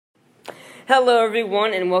Hello,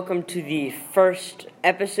 everyone, and welcome to the first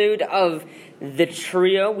episode of The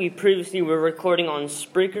Trio. We previously were recording on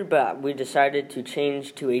Spreaker, but we decided to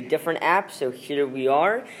change to a different app, so here we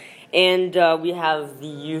are. And we have the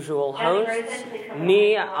usual hosts,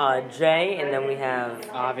 me, Jay, and then we have...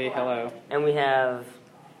 Avi, hello. And we have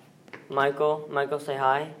Michael. Michael, say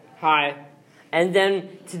hi. Hi. And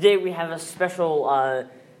then today we have a special...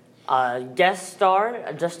 guest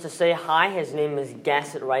star, just to say hi. His name is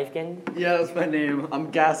Gasset Reifkind. Yeah, that's my name.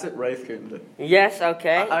 I'm Gasset Reifkind. Yes,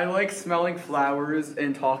 okay. I like smelling flowers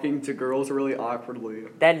and talking to girls really awkwardly.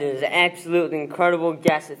 That is absolutely incredible,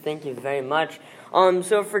 Gasset. Thank you very much.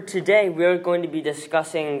 So for today, we're going to be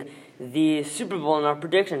discussing the Super Bowl and our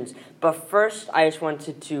predictions. But first, I just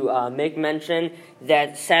wanted to make mention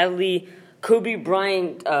that sadly, Kobe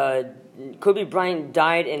Bryant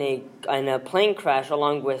died in a plane crash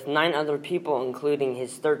along with 9 other people, including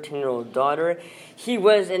his 13-year-old daughter. He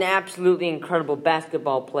was an absolutely incredible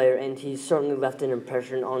basketball player, and he certainly left an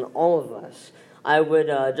impression on all of us. I would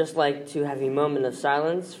just like to have a moment of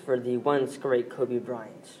silence for the once great Kobe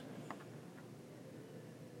Bryant.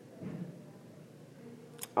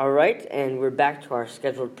 All right, and we're back to our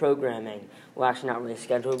scheduled programming. Well, actually, not really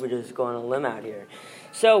scheduled. We're just going on a limb out here.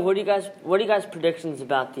 So, what are you guys' predictions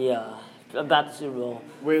about the Super Bowl?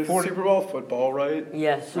 Wait, is Super Bowl football, right?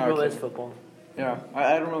 Yeah, Super Bowl is football. Yeah,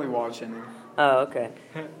 I don't really watch any. Oh, okay.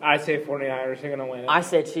 I say 49ers are going to win it. I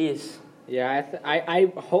say Chiefs. Yeah, I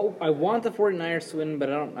want the 49ers to win, but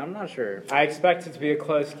I'm not sure. I expect it to be a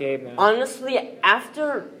close game, though. Honestly,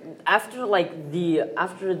 after the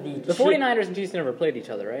 49ers and Chiefs never played each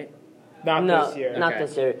other, right? Not this year. Not Okay.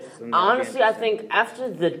 this year. So Honestly, I think after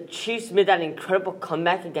the Chiefs made that incredible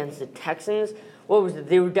comeback against the Texans, what was it?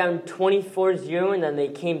 They were down 24-0, and then they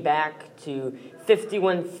came back to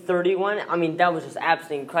 51-31. I mean, that was just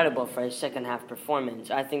absolutely incredible for a second-half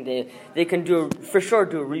performance. I think they can do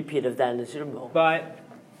a repeat of that in the Super Bowl. But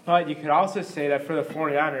you could also say that for the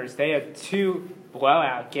 49ers, they had 2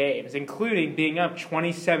 blowout games, including being up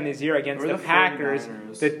 27-0 against the Packers,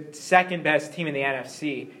 49ers. The second-best team in the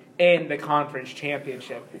NFC. In the conference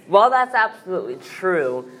championship. Well, that's absolutely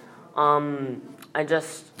true.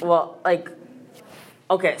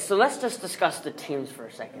 Okay, so let's just discuss the teams for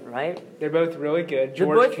a second, right? They're both really good.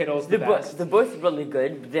 George Kittle's the best. They're both really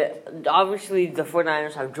good. Obviously, the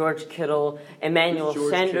 49ers have George Kittle. Emmanuel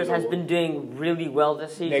Sanders has been doing really well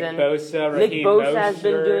this season. Nick Bosa has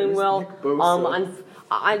been doing well.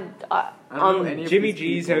 Jimmy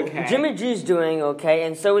G's okay. Jimmy G's doing okay,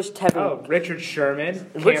 and so is Tevin. Oh, Richard Sherman.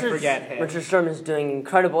 Can't forget him. Richard Sherman's doing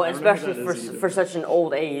incredible, especially for such an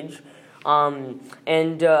old age.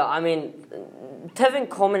 Tevin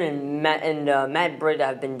Coleman and Matt Breida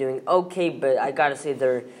have been doing okay, but I gotta say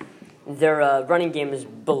their running game is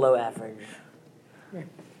below average.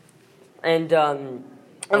 And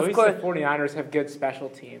at least the 49ers have good special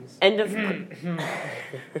teams. I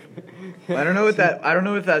don't know what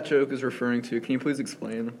that joke is referring to. Can you please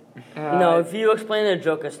explain? No, if you explain the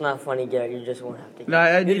joke, it's not funny, Garrett. You just won't have to. No,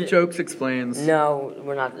 I need jokes explains. No,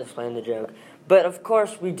 we're not explaining the joke. But of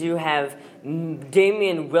course, we do have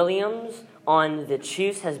Damian Williams on the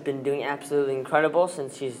Chiefs has been doing absolutely incredible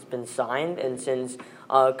since he's been signed and since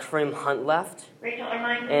Kareem Hunt left.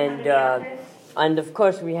 And of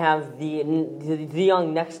course, we have the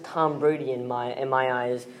young next Tom Brady in my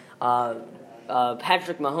eyes,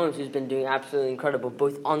 Patrick Mahomes, who's been doing absolutely incredible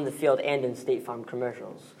both on the field and in State Farm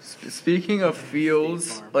commercials. Speaking of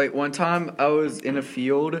fields, like one time I was in a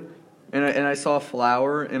field and I saw a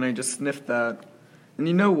flower and I just sniffed that. And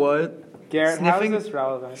you know what? Garrett, how is this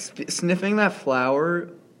relevant? Sniffing that flower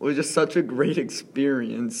was just such a great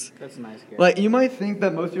experience. That's nice, Garrett. Like, you might think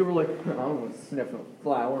that most people are like, I don't want to sniff a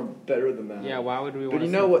flower. I'm better than that. Yeah, why would we want to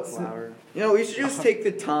sniff a flower? We should just take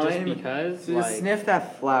the time to just sniff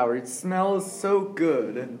that flower. It smells so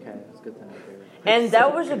good. Okay, that's good to know, Garrett. And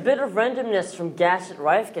that was a bit of randomness from Gasset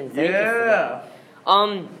Reifkind. Thank you for that.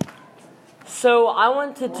 So I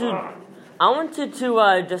wanted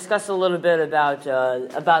to discuss a little bit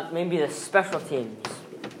about maybe the special teams.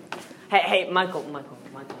 Hey, Michael.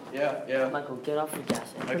 Yeah. Michael, get off your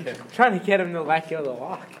gas. Okay. I'm trying to get him to let go of the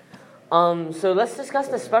lock. So let's discuss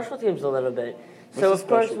the special teams a little bit. So of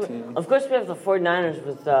course we have the 49ers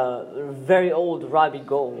with very old Robbie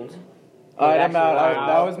Gould. I'm out.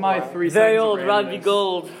 That was my 3 cents. Very old Robbie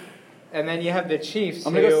Gould. And then you have the Chiefs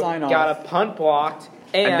who got a punt blocked.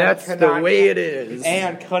 And that's the way it is.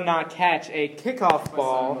 And could not catch a kickoff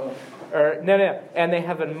ball. And they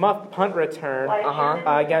have a muff punt return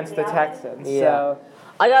against the Texans. Yeah. So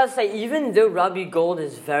I gotta say, even though Robbie Gould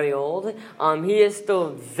is very old, he is still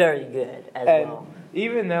very good as well.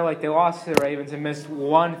 even though like they lost to the Ravens and missed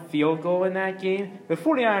one field goal in that game, the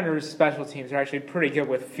 49ers special teams are actually pretty good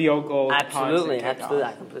with field goals. Absolutely. I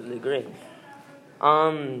completely agree.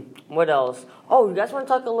 What else? Oh, you guys want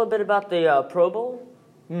to talk a little bit about the Pro Bowl?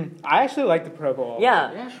 I actually like the Pro Bowl.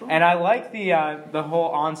 Yeah, sure. And I like the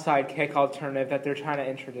whole onside kick alternative that they're trying to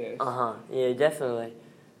introduce. Yeah, definitely.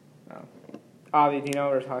 Avi, do you know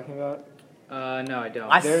what we're talking about? No, I don't.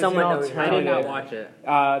 I did not watch it.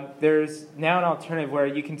 There's now an alternative where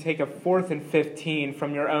you can take a 4th and 15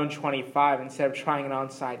 from your own 25 instead of trying an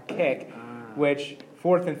onside kick, which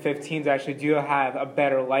 4th and 15s actually do have a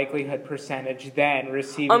better likelihood percentage than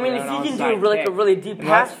receiving. I mean, if you can do a really deep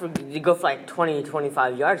pass you go for like 20,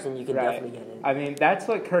 25 yards, then you can definitely get it. I mean, that's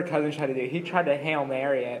what Kirk Cousins tried to do. He tried to Hail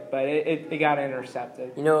Mary it, but it got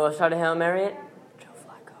intercepted. You know who else tried to Hail Mary it? Joe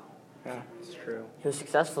Flacco. Yeah, it's true. He was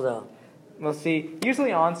successful, though. Well, see, usually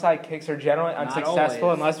onside kicks are generally unsuccessful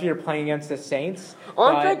unless you're playing against the Saints.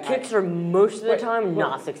 Onside kicks are most of the time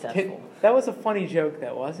not successful. That was a funny joke,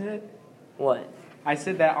 though, wasn't it? What? I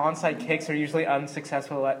said that onside kicks are usually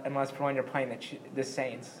unsuccessful unless when you're playing the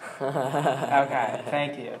Saints. Okay,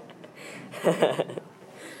 thank you.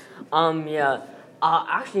 Yeah.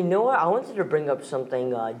 Actually, you know what? I wanted to bring up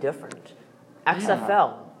something different.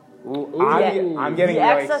 XFL. I'm getting the really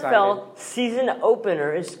XFL excited. season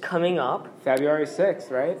opener is coming up. February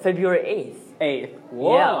 6th, right? February 8th. 8th.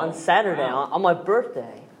 Whoa. Yeah, on Saturday, on my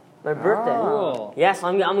birthday. My birthday. Cool. Yes,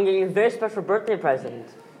 I'm getting a very special birthday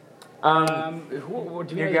present.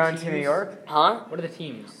 You're going to New York? Huh? What are the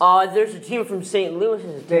teams? There's a team from St. Louis.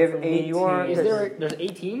 There's a team from New York. There's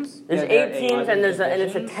 8 teams? There's 8 teams, and it's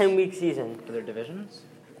a 10-week season. Are there divisions?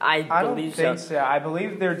 I don't believe think so. I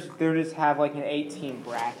believe they just have like an 8-team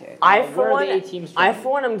bracket. For one,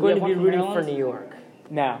 I'm going to be rooting for New York.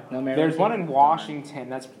 No, Maryland there's one team? in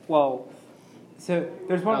Washington. So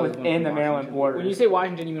there's one within the Maryland border. When you say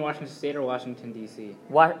Washington, you mean Washington State or Washington, D.C.?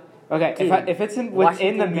 What? Okay, if it's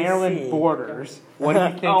within the Maryland DC. Borders, what do you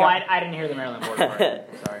think? I didn't hear the Maryland border part.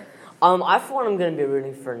 Sorry. For one, I'm going to be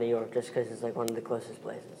rooting for New York just because it's like one of the closest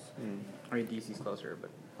places. I mean, D.C.'s closer, but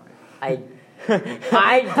fine.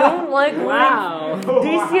 I don't like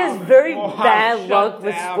DC has very bad luck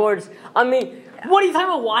with sports. I mean, what are you talking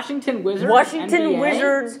about? Washington Wizards? Washington NBA?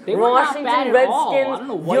 Wizards, Washington Redskins.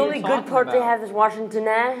 The only good part they have is Washington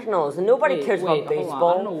Nationals, and nobody cares about baseball.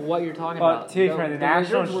 I don't know what you're talking about. To be fair, the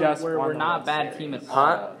Nationals were not a bad team at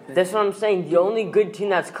all. That's what I'm saying. The only good team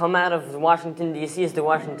that's come out of Washington, D.C. is the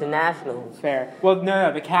Washington Nationals. Fair. Well,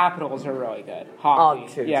 no, the Capitals are really good. Hockey. Oh,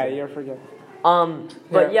 true. Yeah, true. you're forgetting.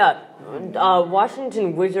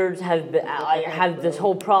 Washington Wizards have this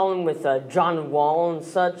whole problem with John Wall and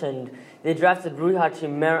such, and they drafted Rui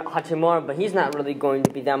Hachimura, but he's not really going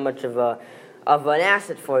to be that much of an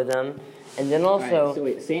asset for them. And then also,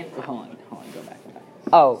 right, so wait, hold on, go back.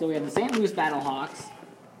 Oh, so we have the St. Louis Battlehawks,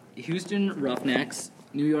 Houston Roughnecks,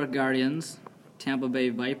 New York Guardians, Tampa Bay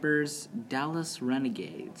Vipers, Dallas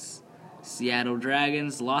Renegades, Seattle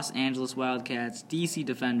Dragons, Los Angeles Wildcats, DC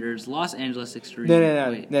Defenders, Los Angeles Extreme.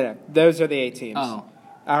 No. Those are the 8 teams. Oh.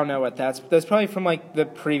 I don't know what that's probably from like the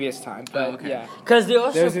previous time, but yeah. Because they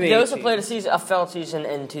also played a FL season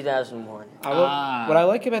in 2001. What I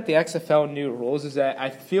like about the XFL new rules is that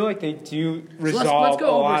I feel like they do resolve let's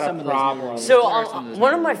go a lot over of problems. So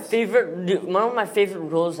one of my favorite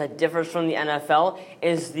rules that differs from the NFL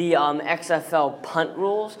is the XFL punt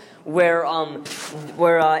rules, where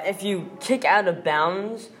if you kick out of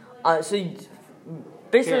bounds,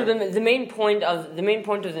 basically, the main point of the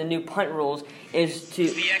new punt rules is to.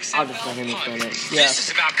 I'll just let him explain it. Yeah. This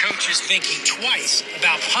is about coaches thinking twice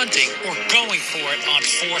about punting or going for it on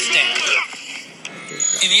 4th down.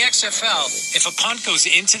 In the XFL, if a punt goes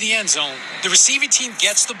into the end zone, the receiving team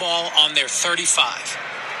gets the ball on their 35.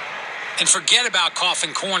 And forget about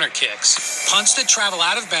coffin corner kicks. Punts that travel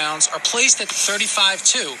out of bounds are placed at the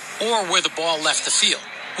 35-2 or where the ball left the field,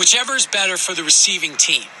 whichever is better for the receiving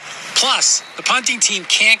team. Plus, the punting team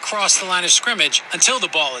can't cross the line of scrimmage until the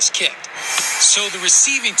ball is kicked. So the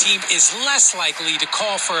receiving team is less likely to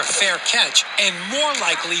call for a fair catch and more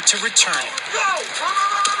likely to return it.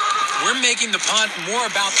 We're making the punt more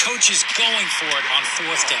about coaches going for it on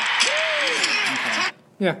 4th down. Okay.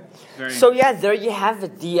 Yeah. There you have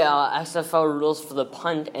it, the XFL rules for the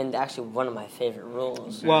punt, and actually one of my favorite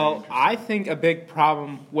rules. Well, I think a big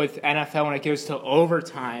problem with NFL when it goes to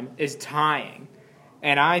overtime is tying.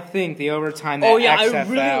 And I think the overtime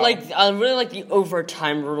XFL... I really like the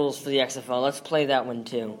overtime rules for the XFL. Let's play that one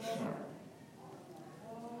too.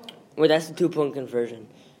 Wait, that's the 2-point conversion.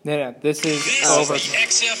 No, this is This over. is the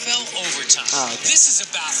XFL overtime. Oh, okay. This is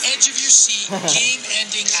about edge of your seat,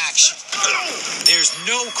 game-ending action. There's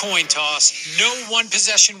no coin toss, no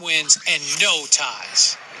one-possession wins, and no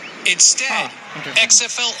ties. Instead,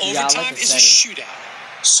 XFL Yeah, I like overtime the is a setting.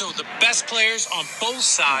 shootout. So the best players on both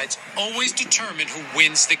sides always determine who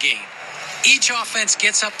wins the game. Each offense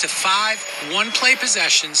gets up to 5 one-play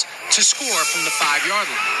possessions to score from the 5-yard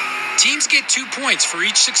line. Teams get 2 points for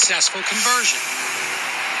each successful conversion.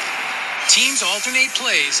 Teams alternate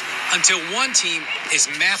plays until one team is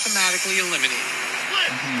mathematically eliminated.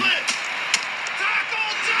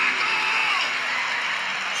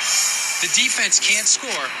 The defense can't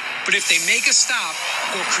score, but if they make a stop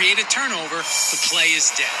or create a turnover, the play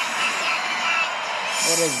is dead.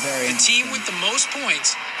 That is very The team with the most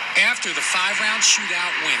points after the 5-round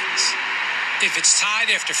shootout wins. If it's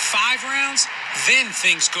tied after 5 rounds, then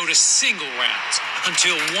things go to single rounds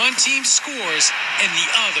until one team scores and the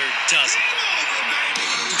other doesn't.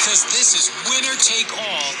 Because this is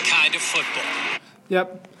winner-take-all kind of football.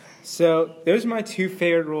 Yep. So those are my 2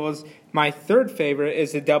 favorite rules. My third favorite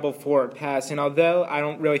is the double forward pass. And although I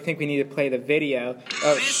don't really think we need to play the video,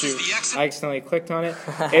 oh shoot, I accidentally clicked on it.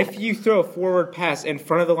 If you throw a forward pass in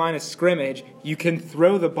front of the line of scrimmage, you can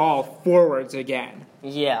throw the ball forwards again.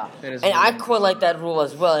 Yeah, That is and I really quite like that rule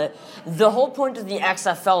as well. The whole point of the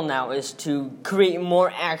XFL now is to create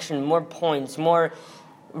more action, more points, more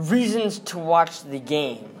reasons to watch the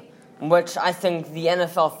game, which I think the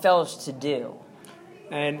NFL fails to do.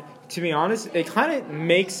 And to be honest, it kind of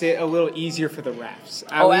makes it a little easier for the refs.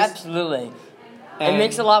 Absolutely. It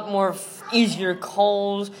makes a lot more easier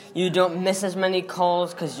calls. You don't miss as many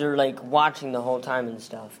calls because you're like watching the whole time and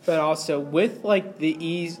stuff. But also with like the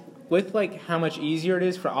ease, with like how much easier it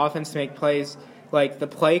is for offense to make plays, like the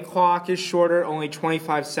play clock is shorter, only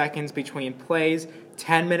 25 seconds between plays,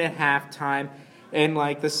 10-minute halftime. And,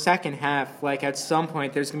 like, the second half, like, at some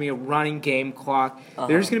point, there's going to be a running game clock.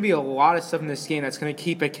 There's going to be a lot of stuff in this game that's going to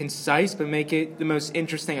keep it concise but make it the most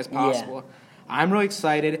interesting as possible. Yeah. I'm really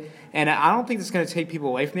excited, and I don't think it's going to take people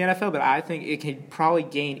away from the NFL, but I think it can probably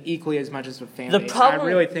gain equally as much as the fan base. I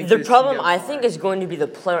really think the this problem can go I far. think is going to be the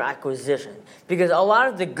player acquisition because a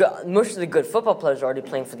lot of most of the good football players are already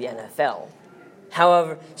playing for the NFL.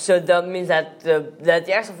 However, so that means that the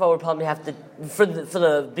XFL would probably have to for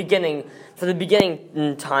the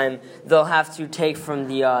beginning time they'll have to take from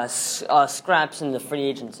the scraps in the free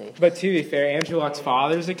agency. But to be fair, Andrew Luck's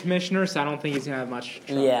father's a commissioner, so I don't think he's going to have much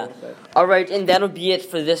trouble with it. All right, and that'll be it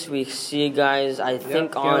for this week. See you guys, I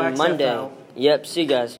think, go on XFL. Monday. Yep, see you guys.